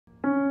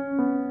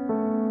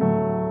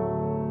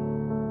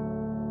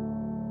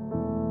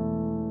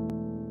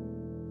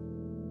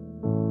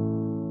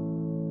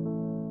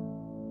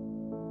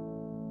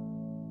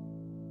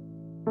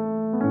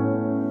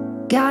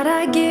God,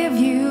 I give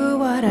you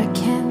what I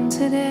can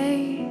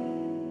today.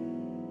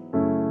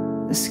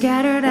 The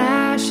scattered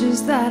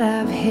ashes that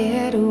I've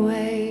hid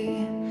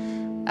away,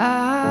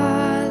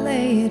 I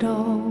lay it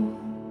all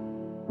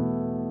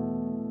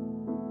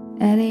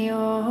at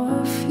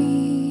your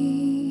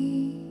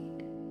feet.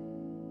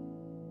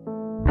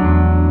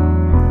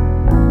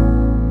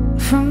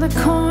 From the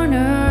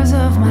corners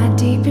of my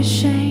deepest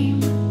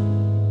shame,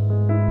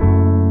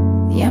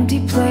 the empty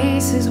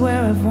places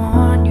where I've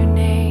worn your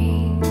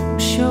name,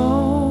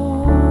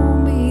 show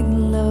me the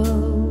love.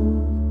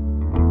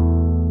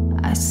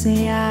 I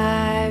say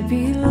I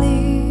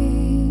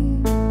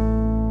believe.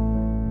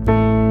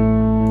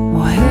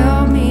 Oh,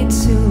 help me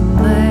to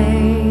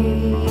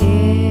lay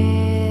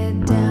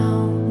it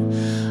down.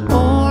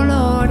 Oh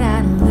Lord,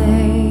 I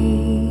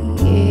lay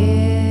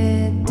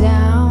it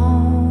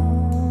down.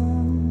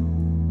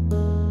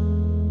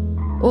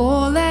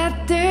 Oh,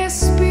 let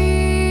this be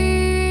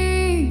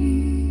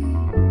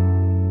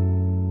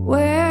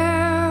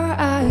where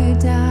I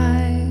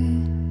die,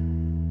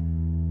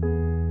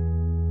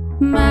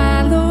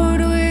 my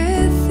Lord,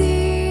 with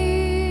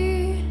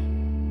thee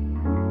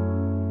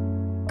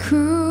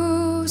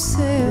crucified.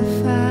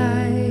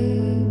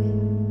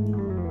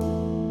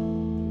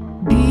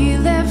 Be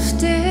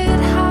lifted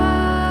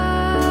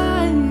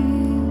high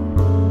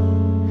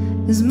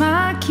as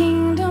my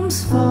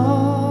kingdoms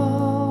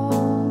fall,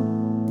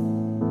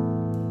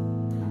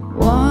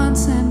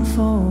 once and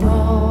for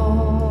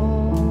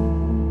all,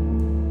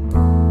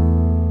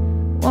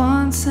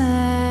 once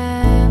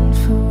and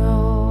for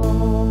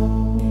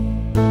all.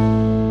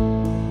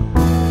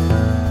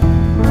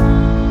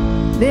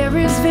 There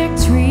is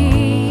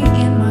victory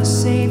in my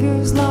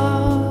Savior's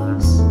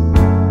loss,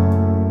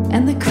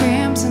 and the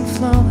crimson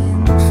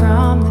flowing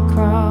from the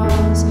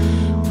cross.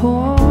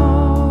 Pour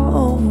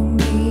over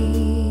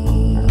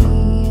me,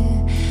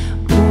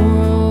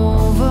 pour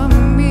over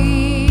me.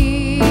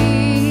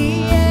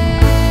 Yeah.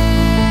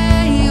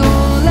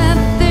 Oh, let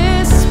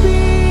this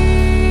be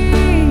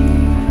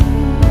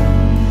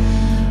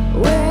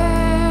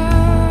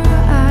where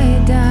I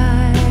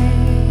die,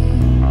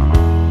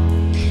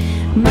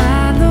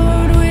 my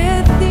Lord,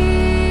 with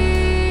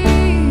thee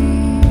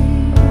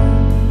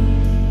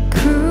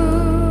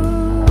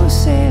crucified.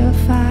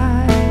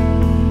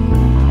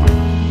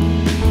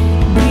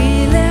 Be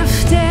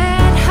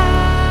lifted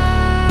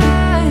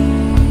high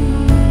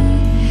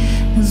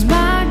as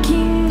my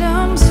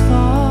kingdoms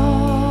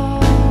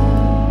fall,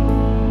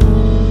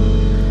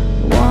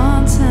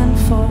 once and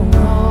for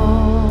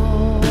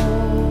all,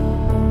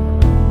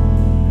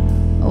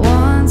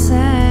 once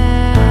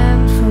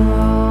and for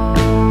all.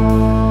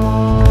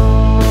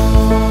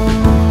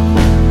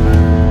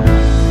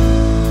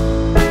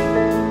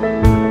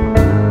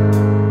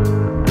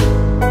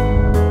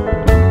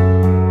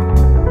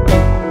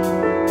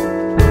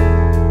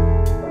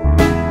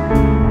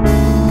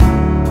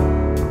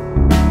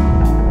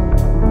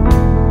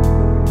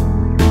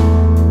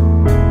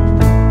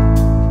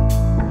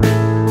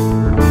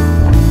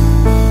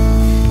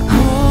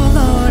 Oh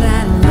Lord,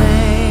 I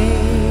lay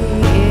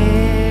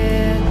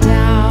it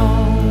down.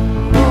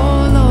 Oh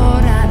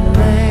Lord, I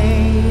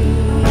lay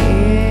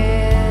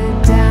it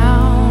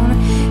down.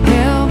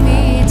 Help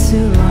me to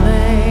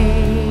lay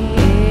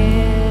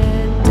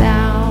it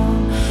down.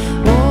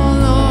 Oh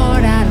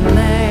Lord, I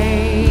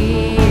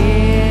lay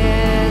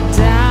it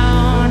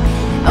down.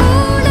 Oh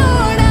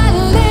Lord, I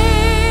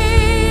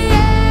lay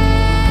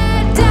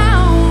it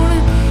down.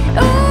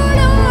 Oh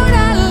Lord,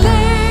 I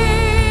lay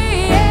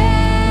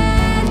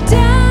it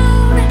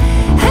down.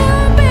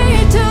 Help me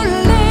to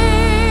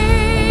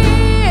lay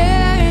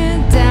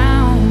it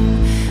down.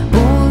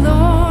 Oh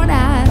Lord, I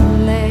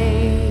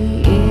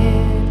lay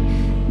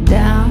it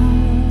down.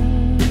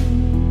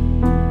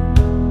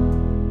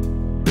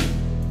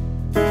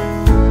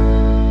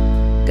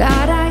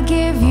 God, I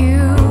give you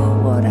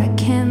what I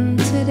can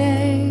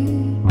today.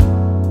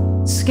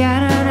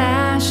 Scattered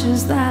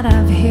ashes that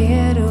I've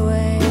hid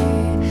away,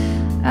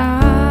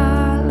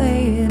 I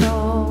lay it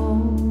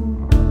all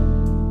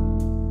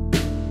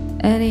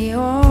at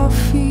your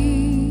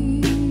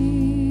feet.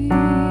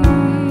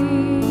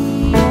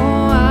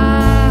 Oh,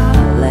 I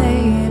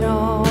lay it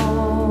all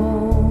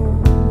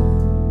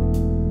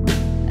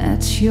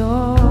at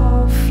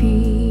your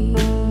feet.